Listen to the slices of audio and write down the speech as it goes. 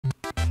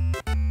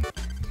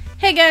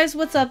Hey guys,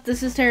 what's up?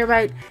 This is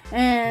Terabyte,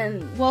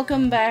 and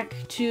welcome back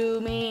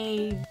to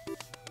me,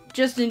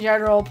 just in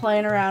general,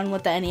 playing around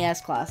with the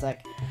NES Classic.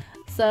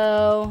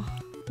 So,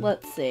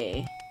 let's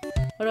see.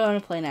 What do I want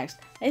to play next?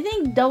 I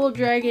think Double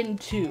Dragon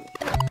 2.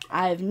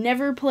 I've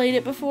never played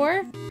it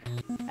before,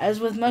 as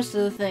with most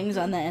of the things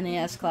on the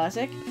NES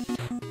Classic,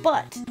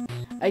 but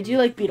I do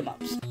like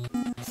beat-em-ups.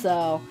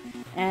 So,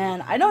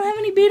 and I don't have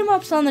any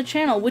beat-em-ups on the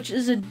channel, which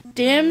is a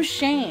damn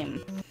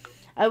shame.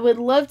 I would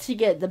love to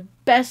get the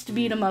best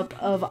beat-em-up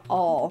of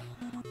all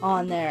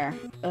on there.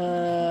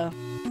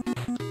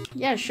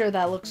 Yeah, sure,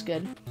 that looks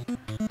good.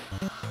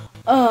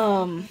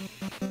 I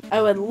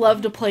would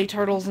love to play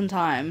Turtles in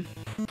Time,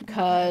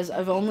 because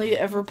I've only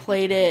ever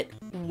played it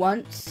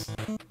once,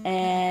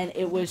 and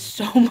it was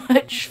so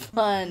much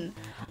fun.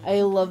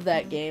 I love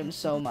that game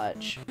so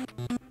much.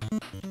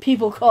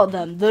 People called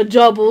them the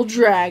Double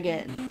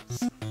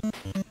Dragons.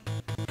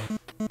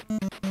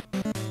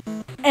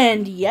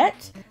 And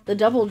yet, the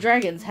Double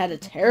Dragons had a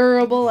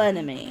terrible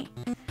enemy.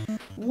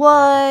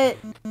 What?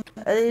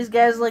 Are these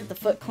guys like the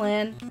Foot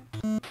Clan?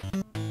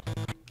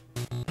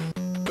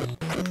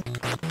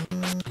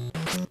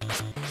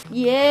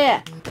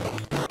 Yeah!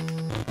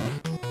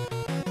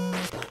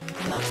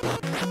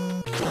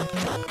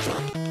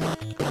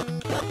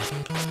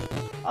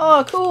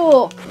 Oh,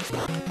 cool!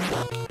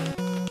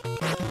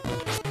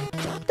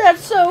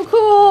 That's so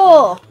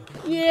cool!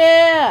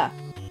 Yeah!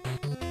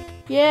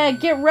 Yeah,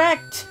 get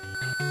wrecked!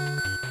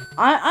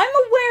 I'm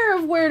aware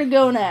of where to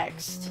go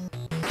next.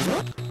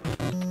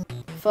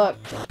 Fuck.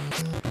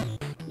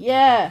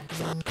 Yeah.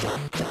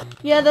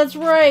 Yeah, that's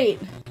right.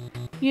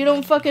 You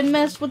don't fucking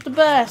mess with the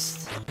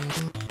best.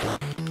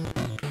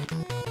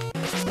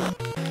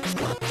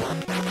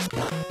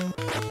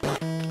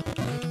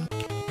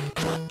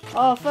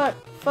 Oh, fuck.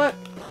 Fuck.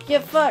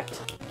 Get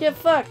fucked. Get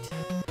fucked.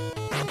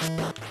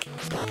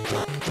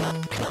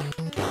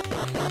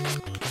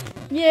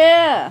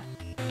 Yeah.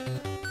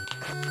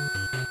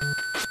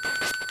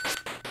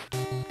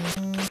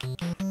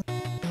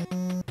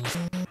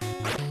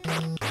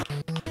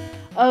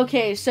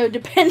 Okay, so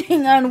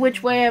depending on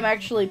which way I'm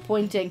actually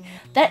pointing,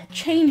 that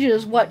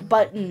changes what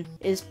button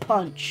is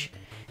punch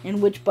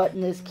and which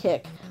button is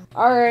kick.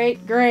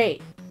 Alright,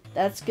 great.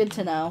 That's good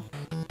to know.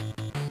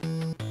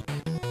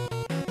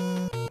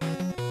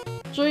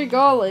 Gee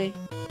golly.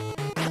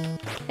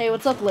 Hey,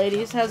 what's up,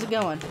 ladies? How's it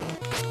going?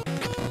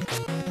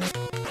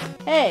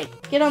 Hey,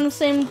 get on the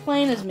same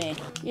plane as me.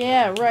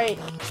 Yeah, right.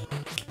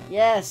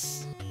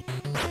 Yes.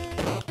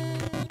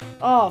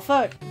 Oh,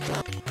 fuck.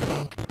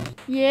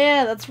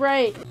 Yeah, that's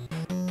right.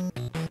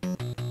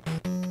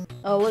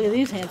 Oh, look at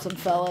these handsome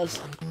fellas.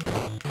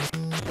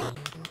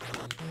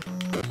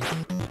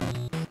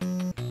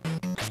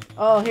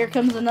 Oh, here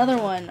comes another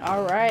one.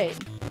 Alright.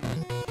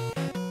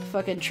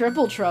 Fucking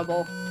triple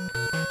trouble.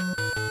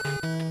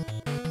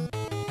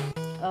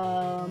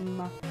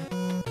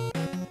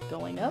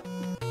 Going up?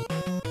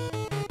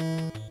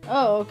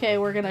 Oh, okay,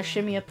 we're gonna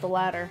shimmy up the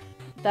ladder.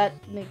 That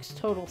makes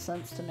total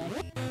sense to me.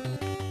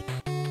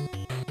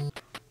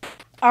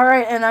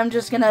 Alright, and I'm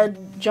just gonna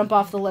jump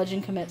off the ledge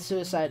and commit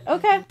suicide.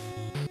 Okay.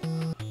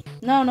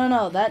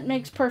 No, that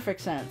makes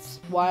perfect sense.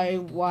 Why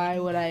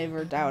would I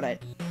ever doubt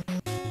it?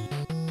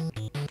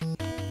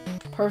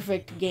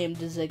 Perfect game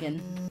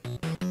decision.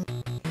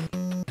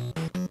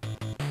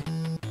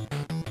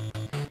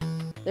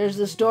 There's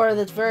this door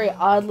that's very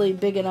oddly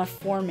big enough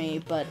for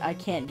me, but I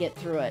can't get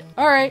through it.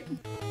 Alright.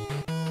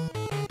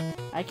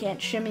 I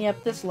can't shimmy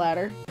up this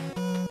ladder.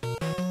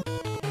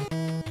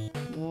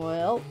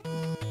 Well...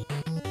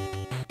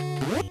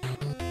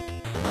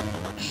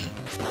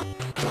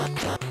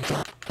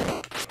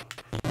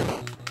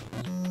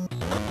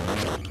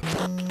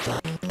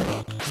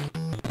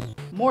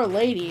 More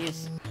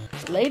ladies.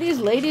 Ladies,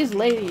 ladies,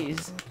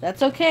 ladies.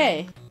 That's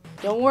okay.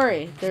 Don't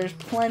worry. There's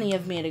plenty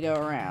of me to go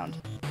around.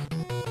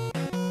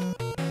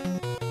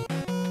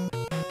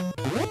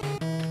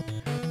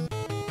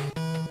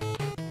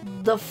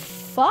 The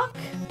fuck?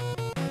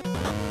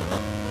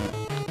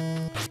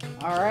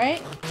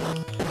 Alright.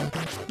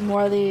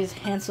 More of these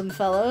handsome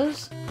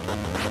fellows.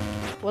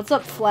 What's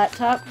up, Flat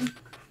Top?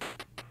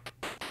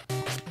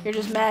 You're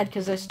just mad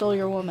because I stole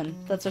your woman.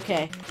 That's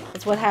okay.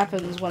 That's what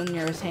happens when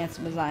you're as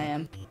handsome as I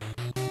am.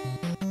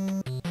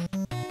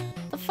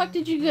 The fuck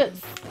did you get?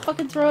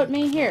 Fucking throw at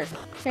me? Here.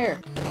 Here.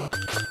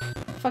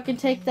 Fucking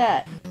take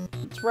that.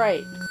 That's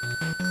right.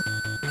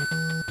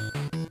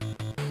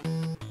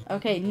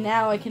 Okay,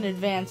 now I can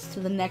advance to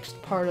the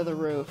next part of the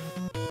roof.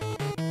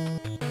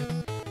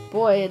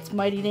 Boy, it's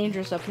mighty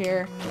dangerous up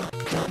here.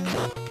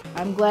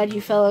 I'm glad you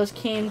fellows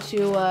came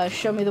to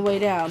show me the way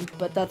down,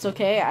 but that's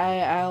okay.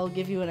 I'll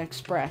give you an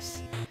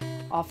express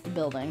off the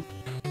building.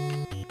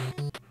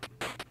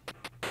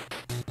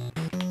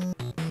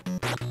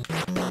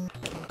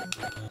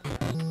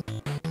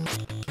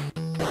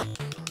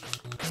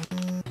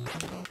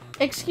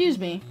 Excuse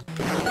me.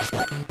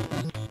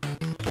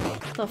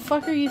 The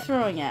fuck are you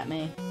throwing at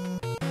me?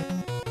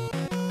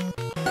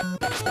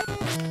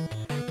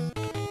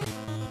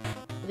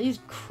 Are these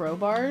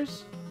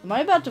crowbars? Am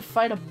I about to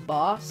fight a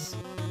boss?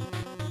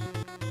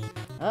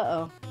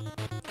 Uh-oh.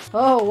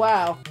 Oh,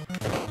 wow.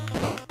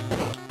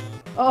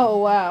 Oh,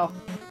 wow.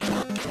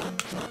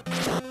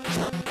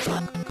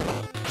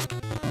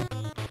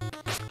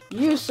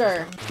 You,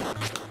 sir,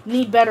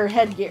 need better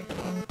headgear.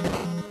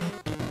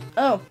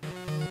 Oh.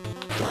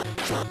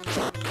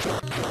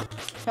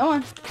 Come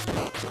on.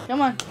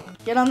 Come on.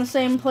 Get on the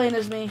same plane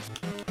as me.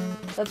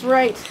 That's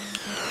right.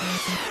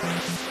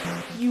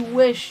 You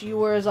wish you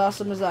were as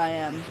awesome as I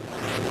am.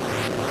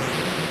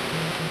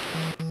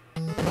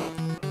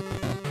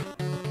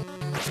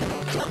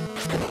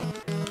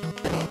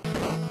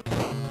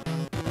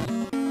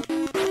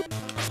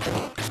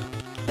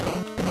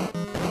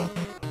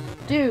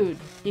 Dude,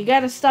 you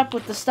gotta stop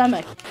with the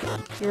stomach.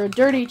 You're a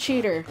dirty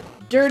cheater.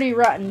 Dirty,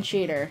 rotten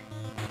cheater.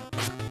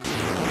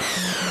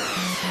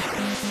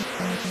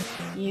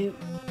 You...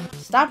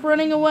 Stop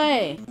running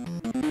away!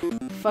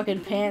 Fucking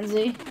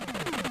pansy.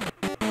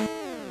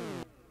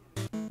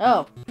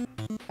 Oh.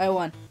 I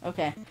won.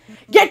 Okay.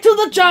 Get to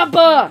the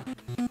chopper!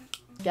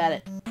 Got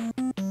it.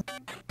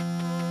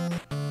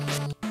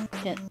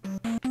 Can't...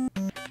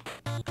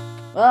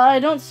 Well, I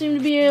don't seem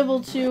to be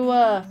able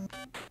to,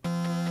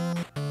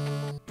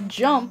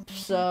 jump,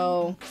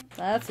 so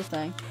that's a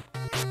thing.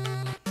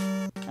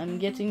 I'm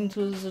getting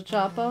to the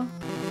chopper.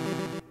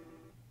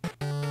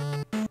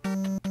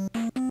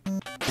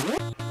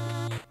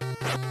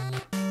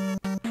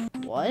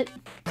 What?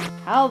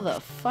 How the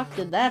fuck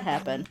did that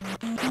happen?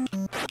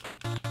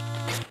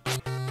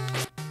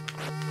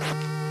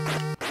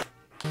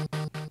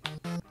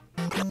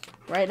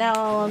 Right now,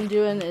 all I'm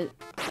doing is...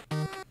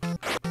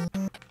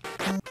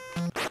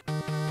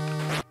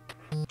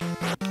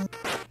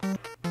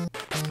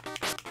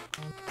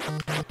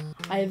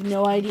 I have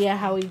no idea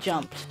how he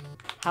jumped.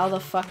 How the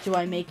fuck do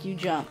I make you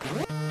jump?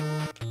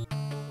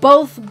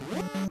 Both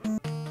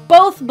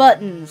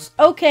buttons.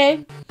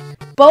 Okay.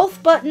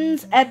 Both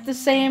buttons at the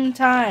same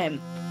time.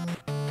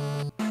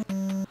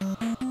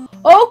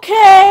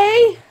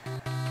 Okay!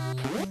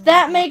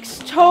 That makes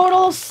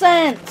total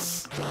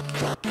sense.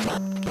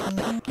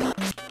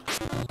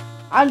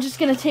 I'm just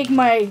gonna take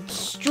my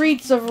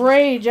streets of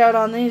rage out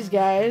on these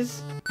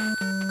guys.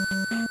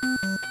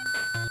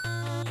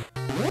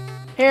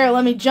 Here,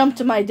 let me jump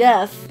to my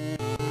death.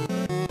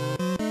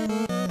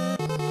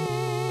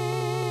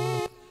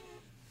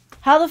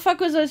 How the fuck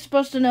was I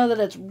supposed to know that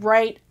it's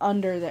right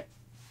under there?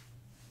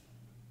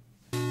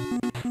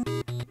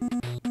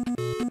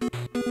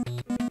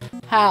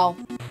 How?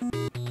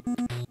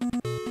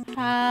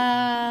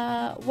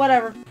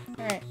 Whatever.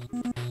 Alright.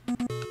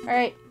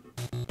 Alright.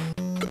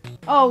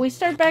 Oh, we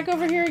start back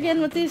over here again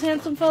with these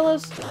handsome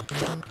fellows?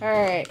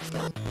 Alright.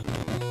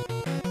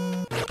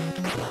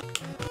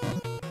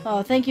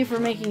 Oh, thank you for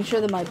making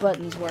sure that my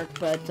buttons work,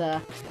 but,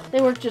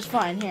 they work just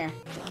fine. Here.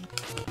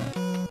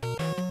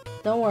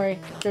 Don't worry.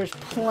 There's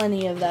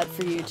plenty of that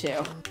for you,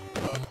 too.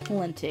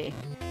 Plenty.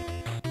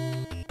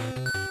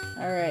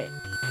 Alright.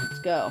 Let's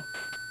go.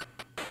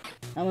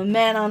 I'm a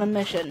man on a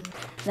mission.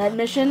 That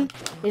mission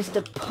is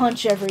to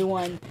punch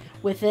everyone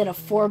within a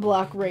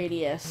 4-block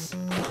radius.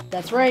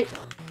 That's right.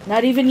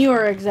 Not even you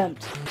are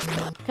exempt.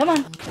 Come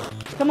on.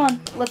 Come on.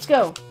 Let's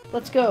go.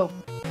 Let's go.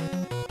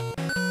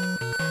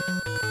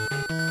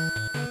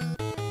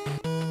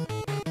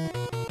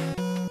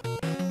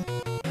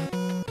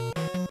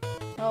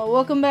 Oh,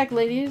 welcome back,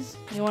 ladies.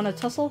 You want to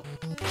tussle?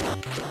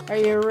 Are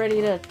you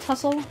ready to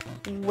tussle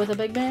with a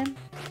big man?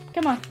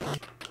 Come on.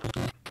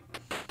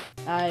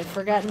 I've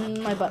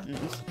forgotten my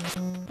buttons.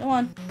 Come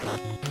on.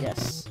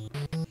 Yes.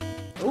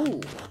 Ooh.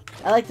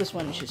 I like this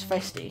one. She's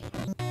feisty.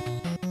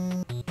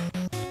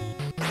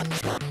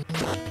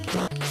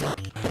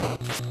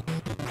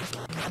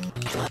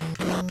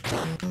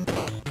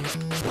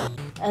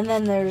 And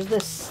then there's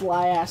this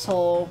sly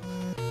asshole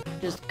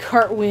just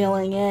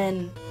cartwheeling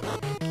in.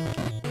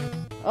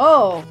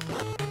 Oh.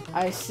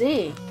 I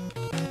see.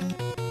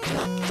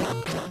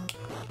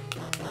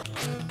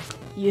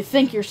 You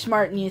think you're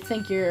smart and you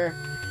think you're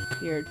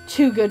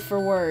too good for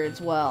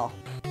words. Well,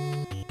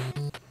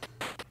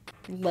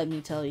 let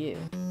me tell you.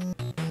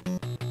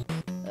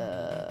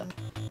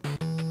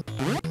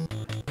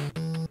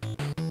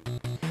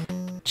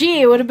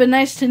 Gee, it would have been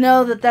nice to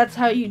know that that's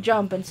how you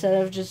jump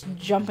instead of just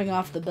jumping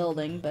off the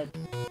building, but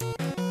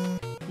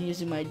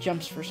using my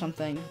jumps for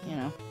something, you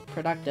know,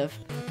 productive.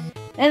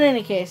 In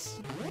any case,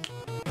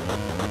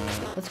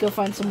 let's go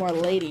find some more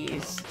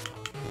ladies.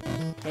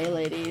 Hey,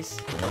 ladies.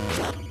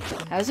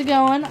 How's it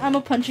going? I'm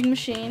a punching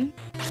machine.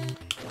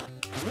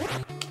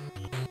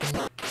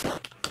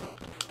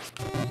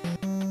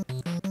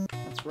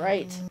 That's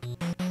right.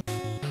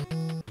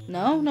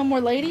 No? No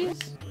more ladies?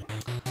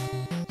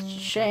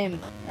 Shame.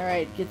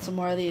 Alright, get some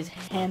more of these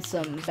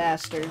handsome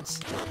bastards.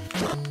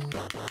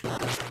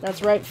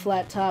 That's right,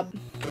 Flat Top.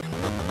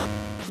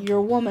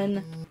 Your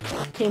woman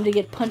came to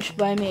get punched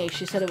by me.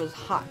 She said it was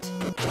hot.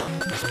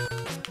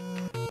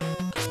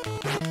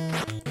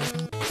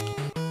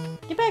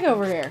 Get back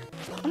over here.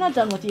 I'm not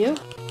done with you.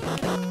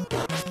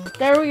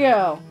 There we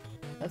go.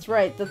 That's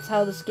right, that's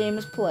how this game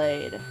is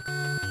played.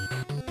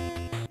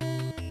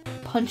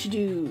 Punch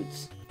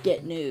dudes.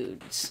 get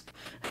nudes.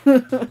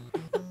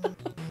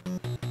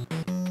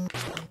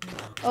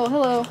 Oh,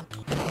 hello.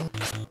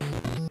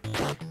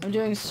 I'm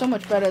doing so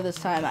much better this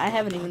time. I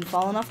haven't even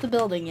fallen off the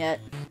building yet.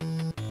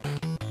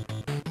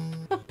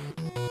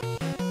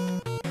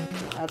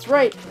 That's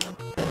right.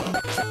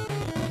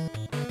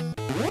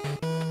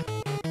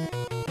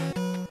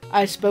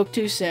 I spoke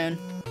too soon.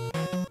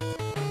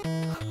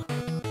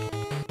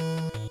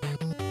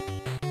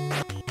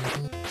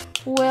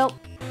 Well,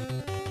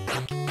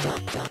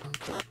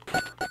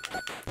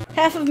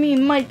 half of me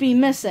might be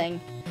missing,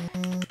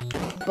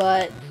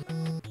 but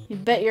you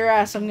bet your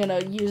ass I'm gonna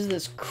use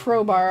this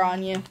crowbar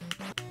on you.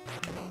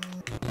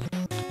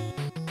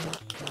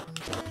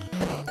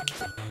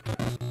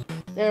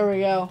 There we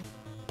go.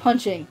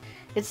 Punching.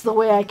 It's the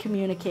way I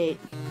communicate.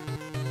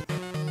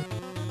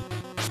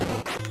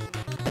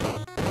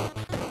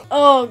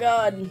 Oh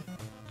god.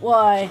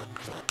 Why?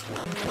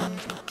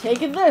 Take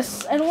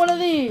this and one of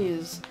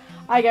these.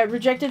 I got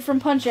rejected from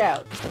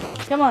Punch-Out.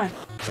 Come on.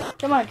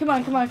 Come on, come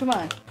on, come on, come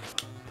on.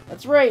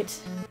 That's right.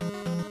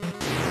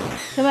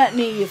 Come at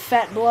me, you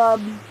fat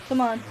blob. Come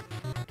on.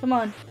 Come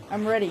on.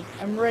 I'm ready.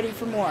 I'm ready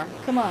for more.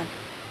 Come on.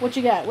 What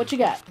you got? What you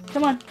got?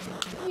 Come on.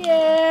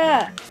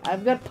 Yeah!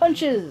 I've got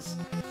punches.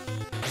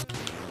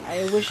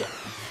 I wish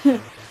I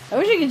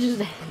wish I could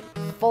just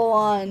full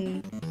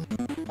on.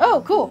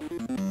 Oh, cool.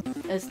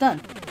 It's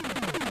done.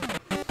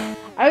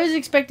 I was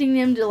expecting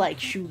him to like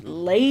shoot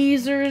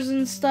lasers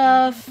and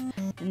stuff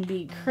and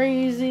be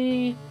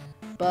crazy,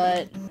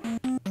 but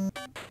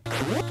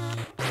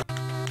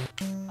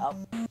oh,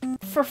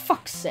 for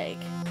fuck's sake.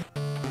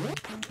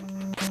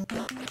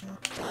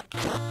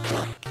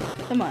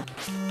 Come on.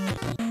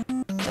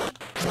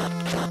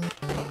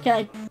 Can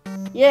I?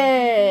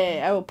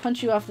 Yay! I will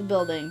punch you off the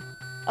building.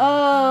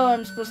 Oh,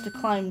 I'm supposed to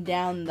climb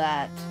down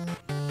that.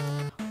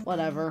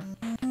 Whatever.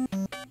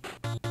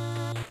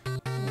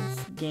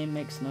 This game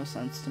makes no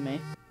sense to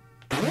me.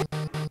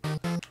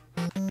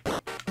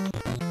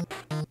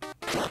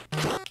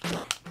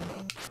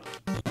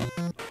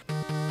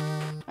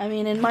 I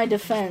mean, in my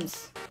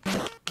defense,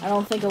 I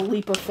don't think a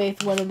leap of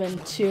faith would have been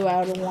too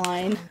out of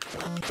line.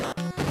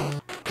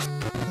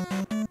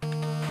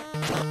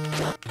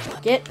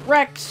 Get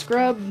wrecked,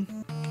 scrub!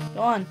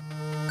 Go on.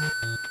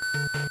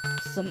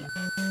 Some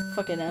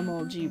fucking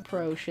MLG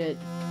Pro shit.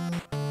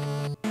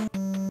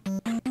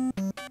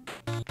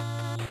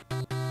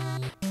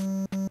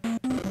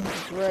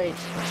 That's right.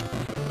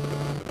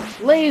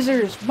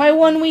 Lasers! My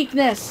one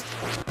weakness!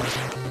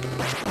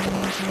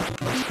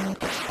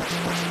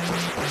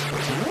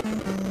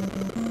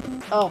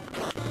 Oh.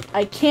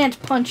 I can't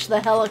punch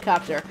the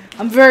helicopter.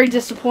 I'm very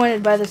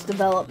disappointed by this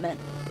development.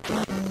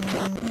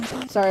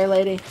 Sorry,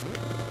 lady.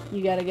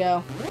 You gotta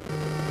go.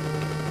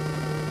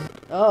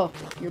 Oh,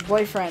 your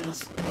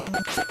boyfriends.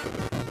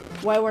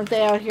 Why weren't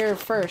they out here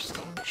first?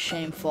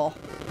 Shameful.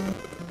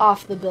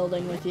 Off the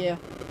building with you.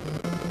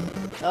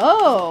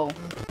 Oh!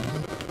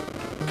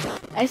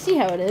 I see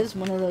how it is.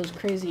 One of those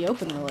crazy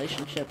open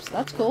relationships.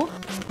 That's cool.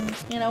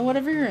 You know,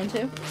 whatever you're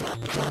into.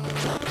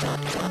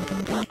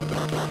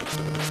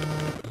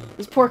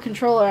 This poor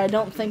controller I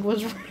don't think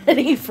was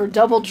ready for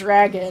Double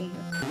Dragon.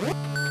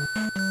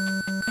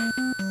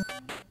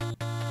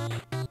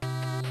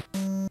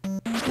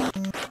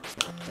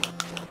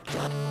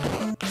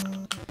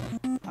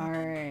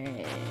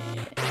 Alright.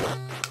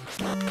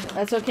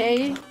 That's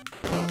okay.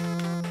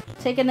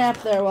 Take a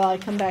nap there while I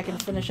come back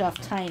and finish off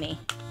Tiny.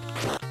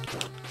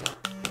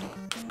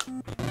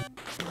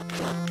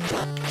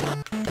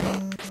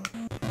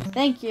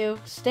 Thank you.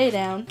 Stay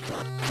down.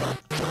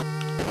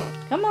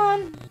 Come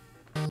on.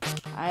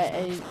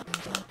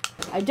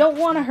 I don't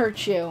want to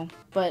hurt you,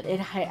 but I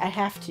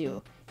have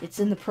to. It's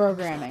in the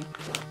programming.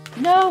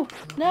 No!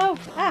 No!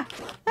 Ah!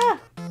 Ah!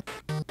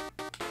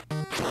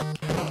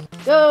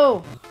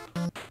 Go!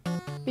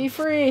 Be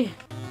free!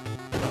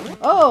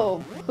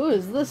 Oh! Who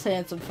is this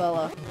handsome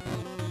fella?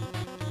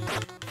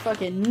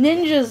 Fucking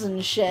ninjas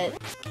and shit.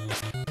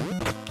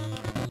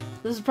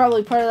 This is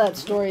probably part of that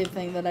story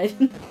thing that I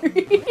didn't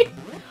read.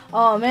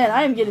 Oh man,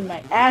 I am getting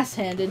my ass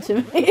handed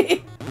to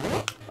me.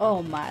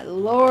 Oh my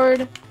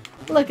lord.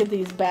 Look at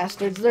these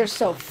bastards. They're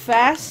so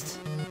fast.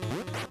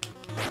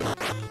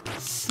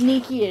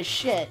 Sneaky as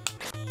shit.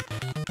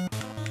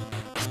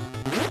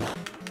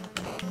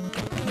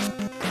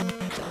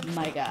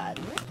 My god.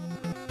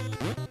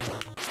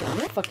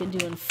 Fucking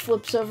doing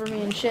flips over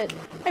me and shit.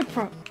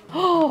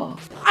 Oh,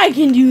 I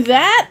can do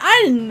that?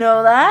 I didn't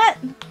know that.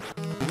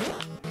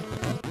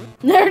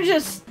 They're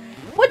just...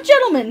 What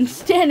gentleman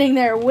standing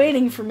there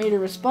waiting for me to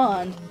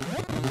respond?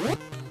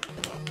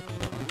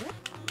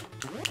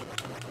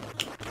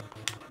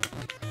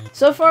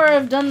 So far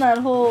I've done that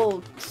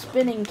whole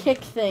spinning kick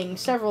thing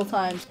several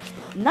times.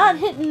 Not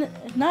hit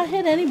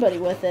anybody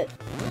with it.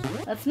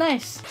 That's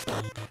nice.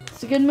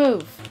 It's a good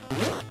move.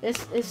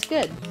 It's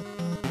good.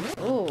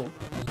 Oh.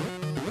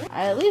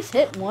 I at least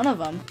hit one of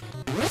them.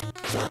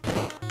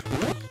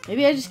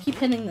 Maybe I just keep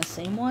hitting the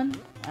same one?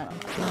 I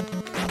don't know.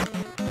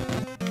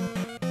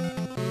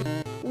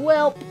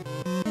 Welp.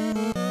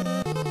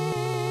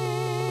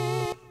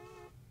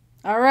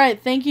 Alright.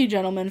 Alright, thank you,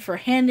 gentlemen, for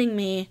handing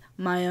me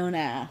my own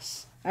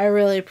ass. I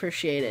really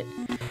appreciate it.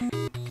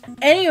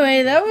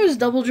 Anyway, that was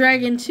Double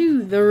Dragon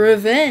 2, The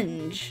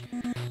Revenge.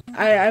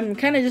 I'm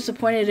kind of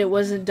disappointed it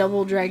wasn't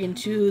Double Dragon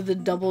 2, The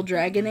Double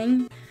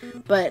Dragoning,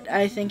 but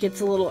I think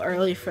it's a little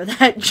early for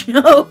that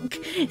joke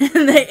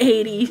in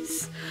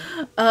the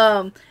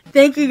 80s.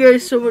 Thank you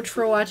guys so much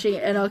for watching,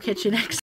 and I'll catch you next time.